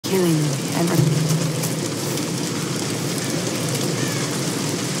killing everything.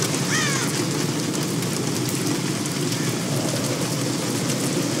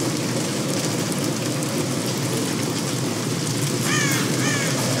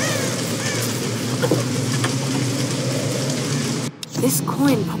 This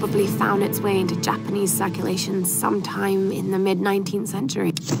coin probably found its way into Japanese circulation sometime in the mid-19th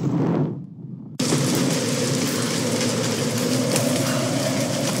century.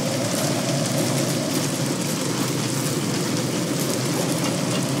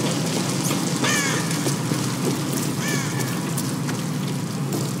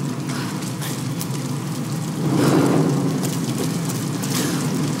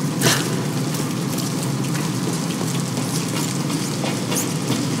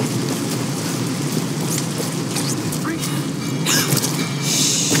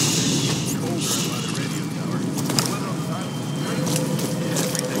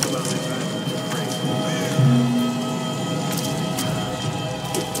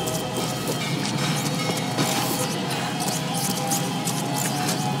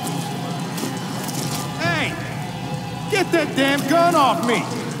 Get that damn gun off me!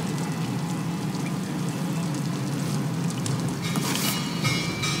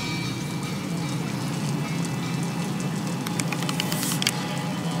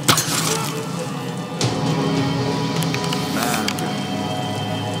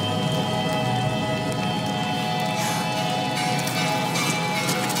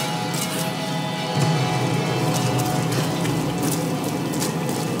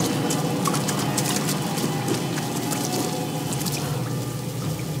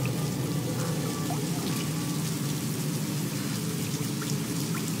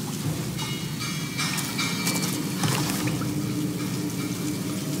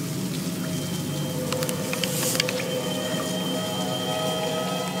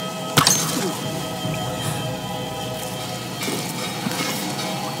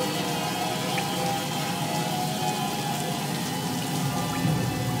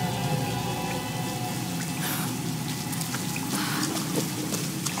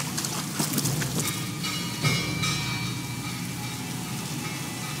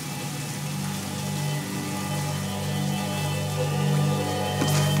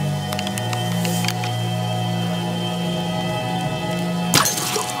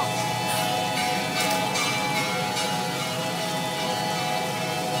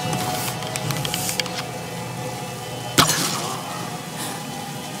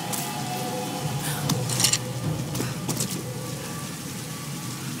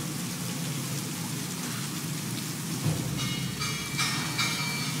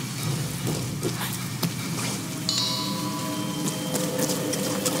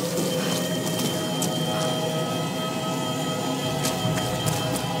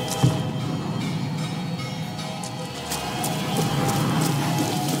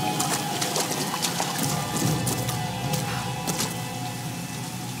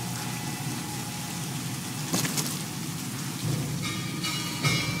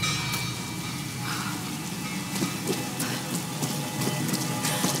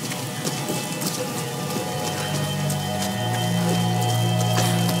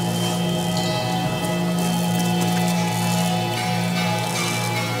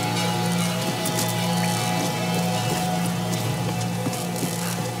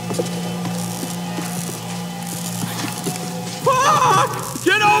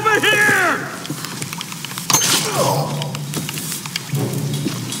 Get over here!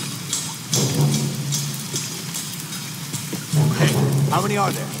 Hey, how many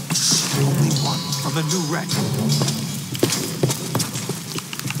are there? Only one from the new wreck.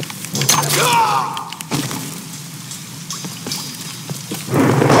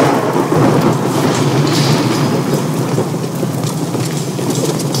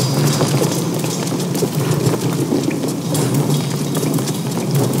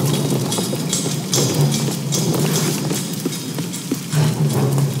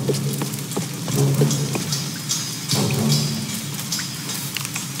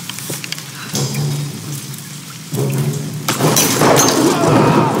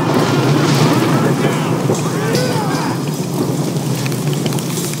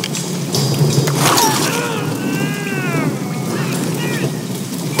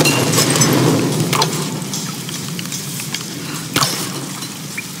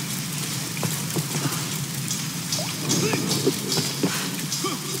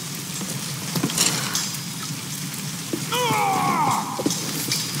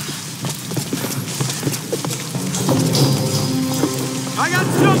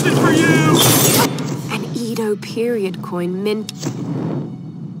 An Edo period coin mint.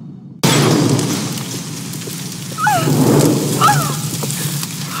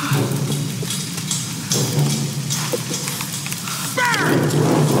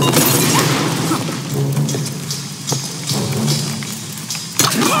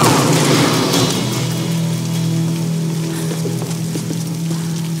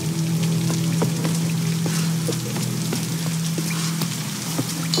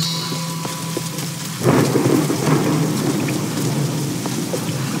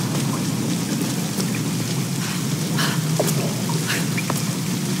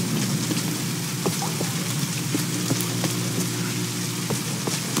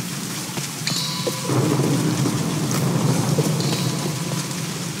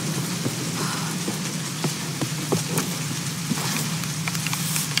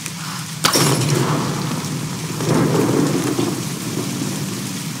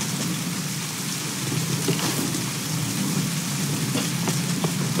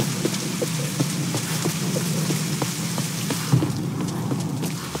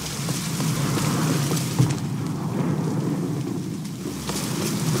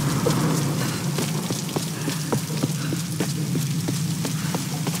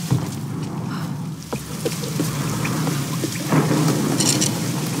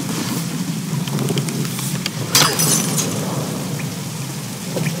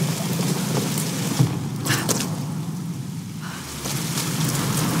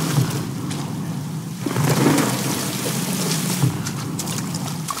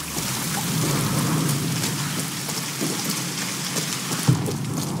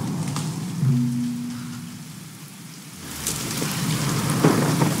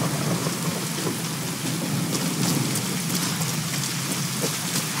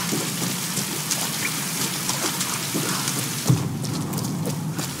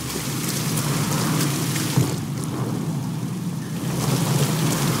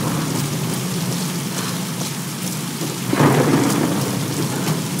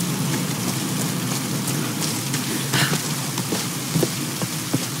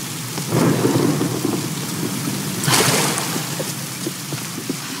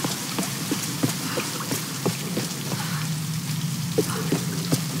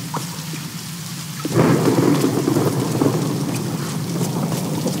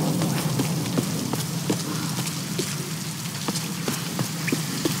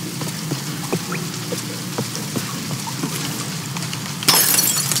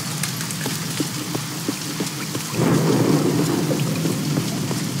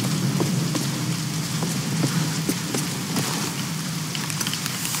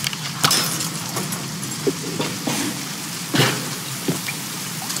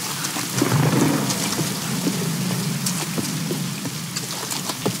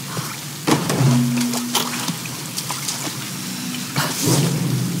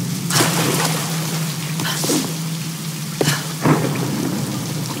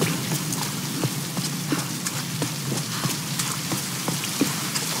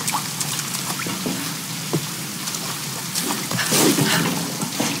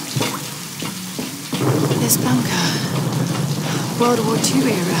 this bunker. World War II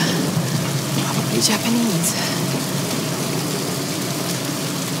era. Probably Japanese.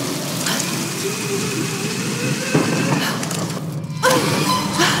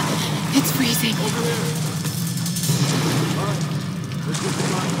 It's freezing.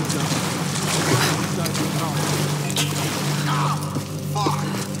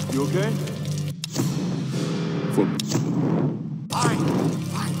 You okay? Fine.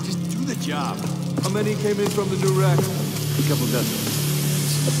 Just do the job. How many came in from the new rack? A couple dozen.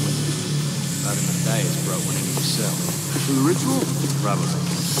 Not enough Matthias brought one in himself. For the ritual? Probably.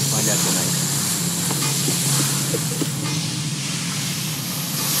 Find out tonight.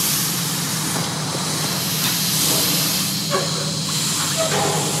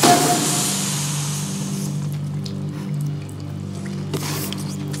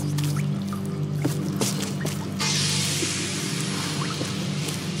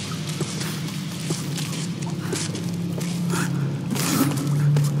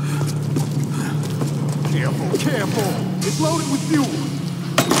 Careful! It's loaded with fuel!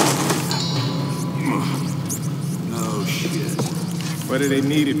 No shit. What do they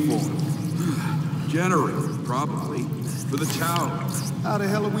need it for? Generator, probably. For the tower. How the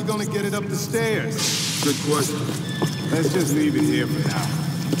hell are we gonna get it up the stairs? Good question. Let's just leave it here for now.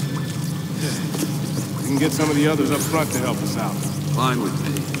 We can get some of the others up front to help us out. Fine with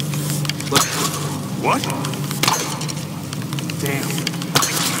me. Let's go. What? Damn.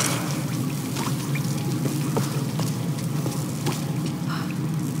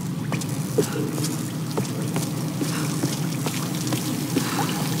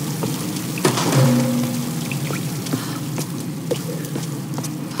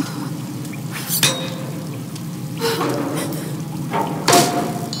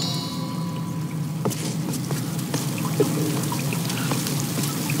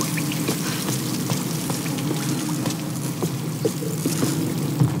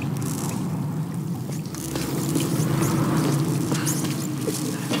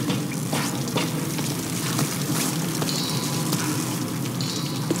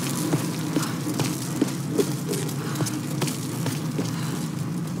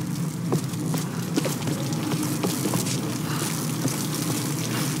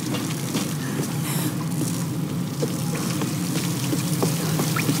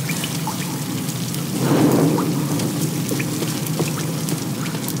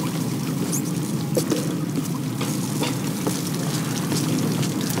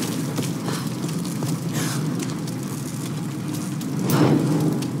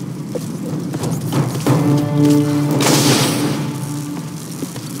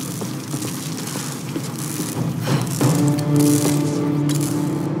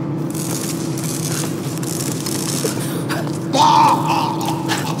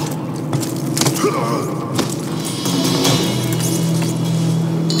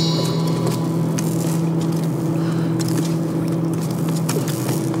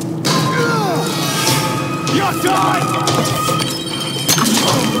 You're done!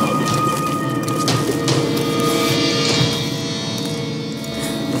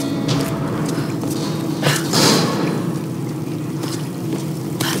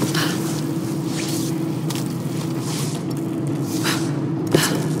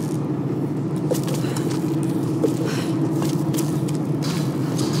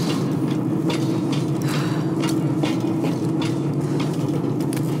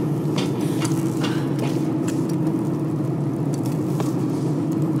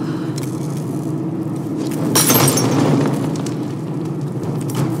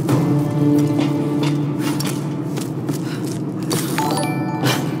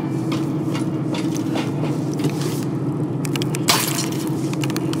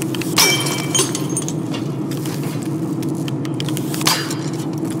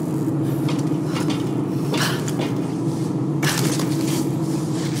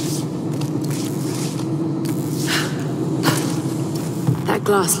 That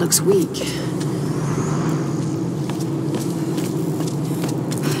glass looks weak.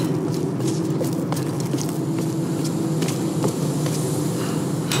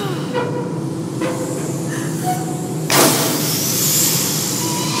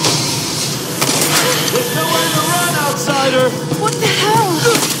 There's nowhere to run, outsider! What the hell?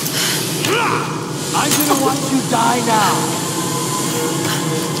 I'm gonna watch you die now!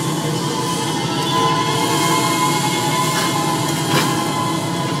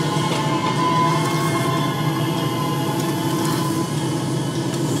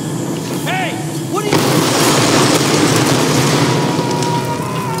 Hey! What are you...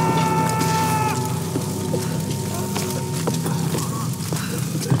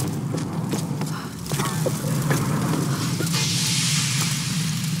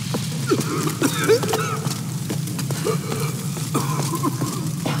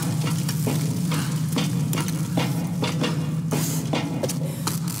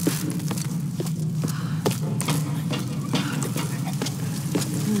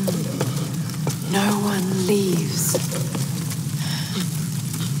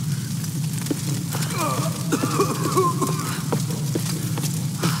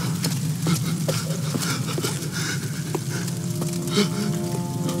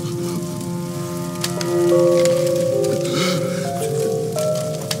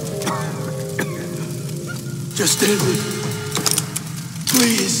 David,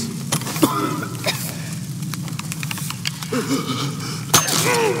 please.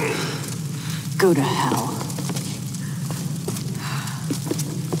 Go to hell.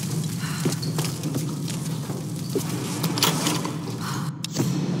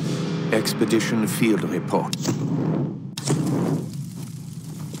 Expedition Field Report.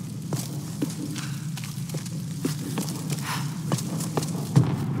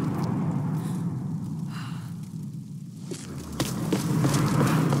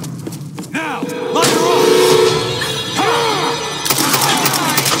 Now! Line her up!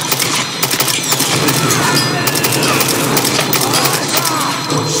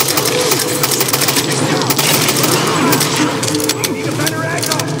 Need a better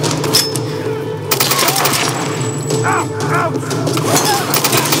angle!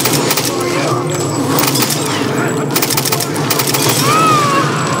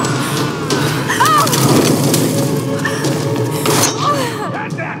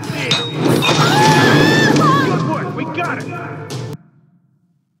 That's that! Good work, we got it!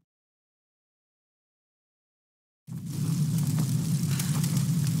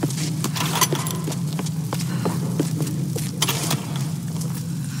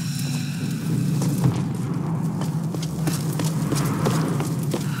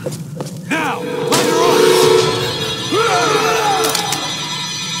 Now, line her up!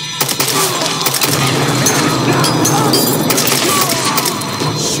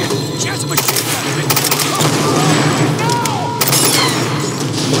 Shit! She has a machine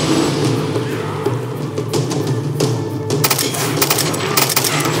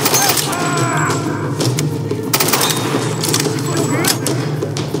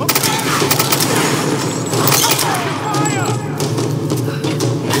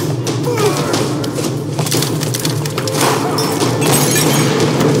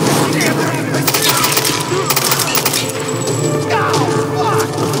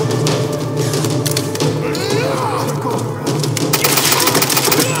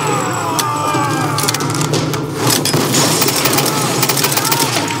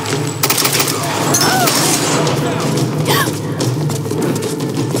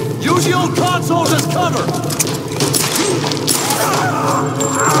Use the old consoles as cover!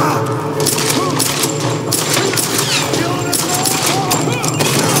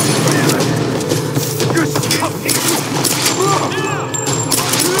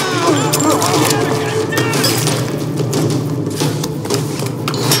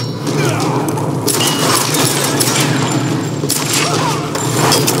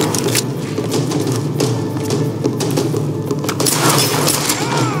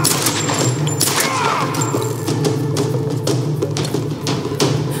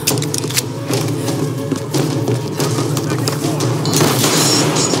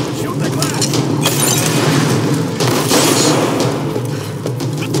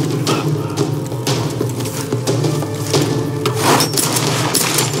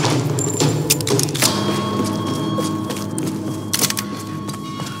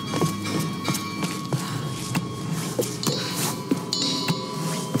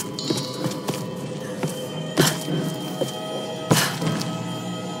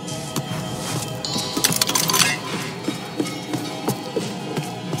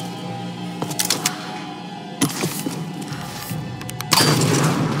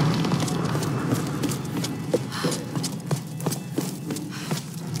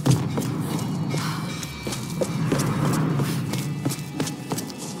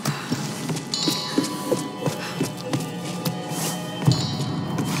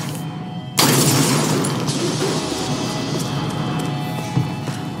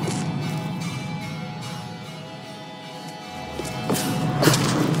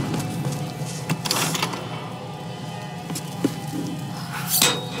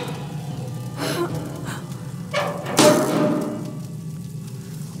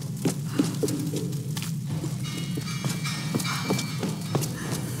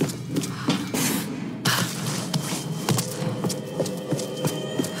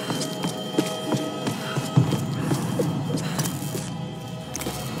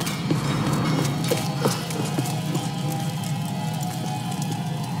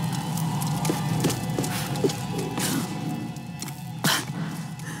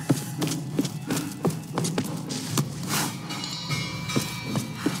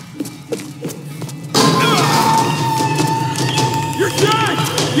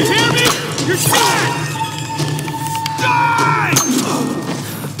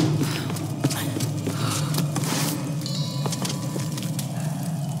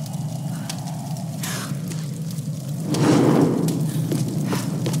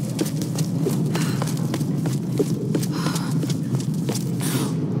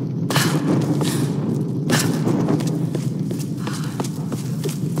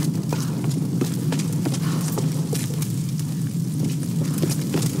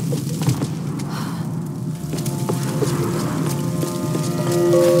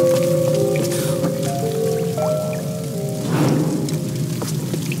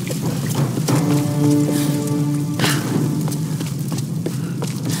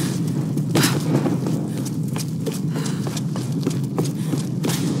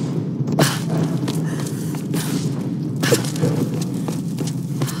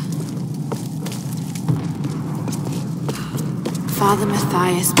 Father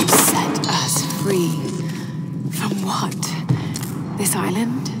Matthias will set us free. From what? This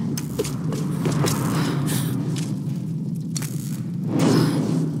island?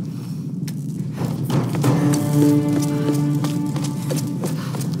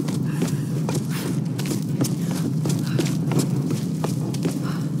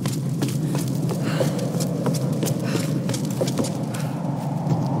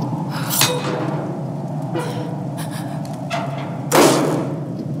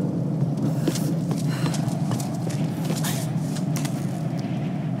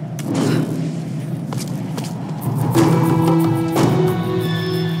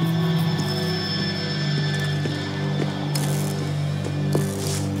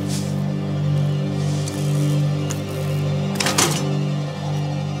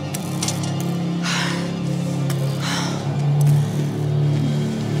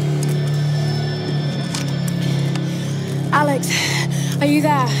 Alex, are you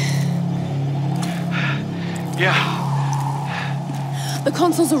there? Yeah. The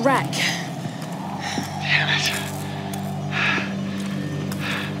console's a wreck. Damn it.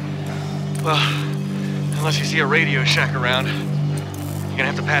 Well, unless you see a Radio Shack around, you're gonna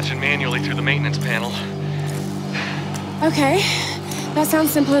have to patch it manually through the maintenance panel. Okay, that sounds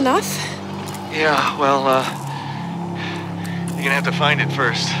simple enough. Yeah, well, you're gonna have to find it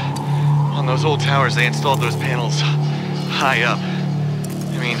first. On those old towers, they installed those panels high up.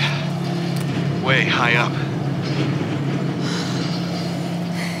 I mean, way high up.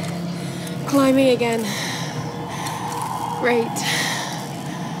 Climbing again. Great.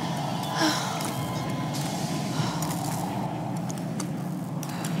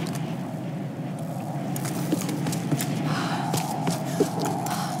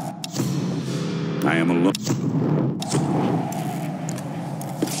 I am alone.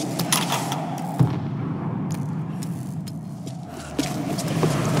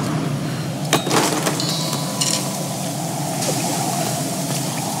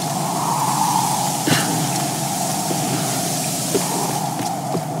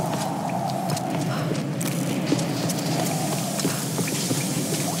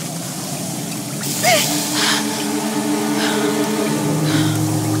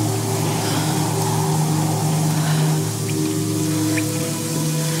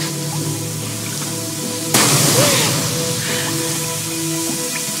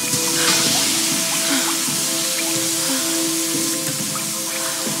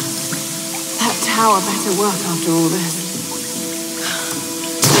 Tower better work after all this.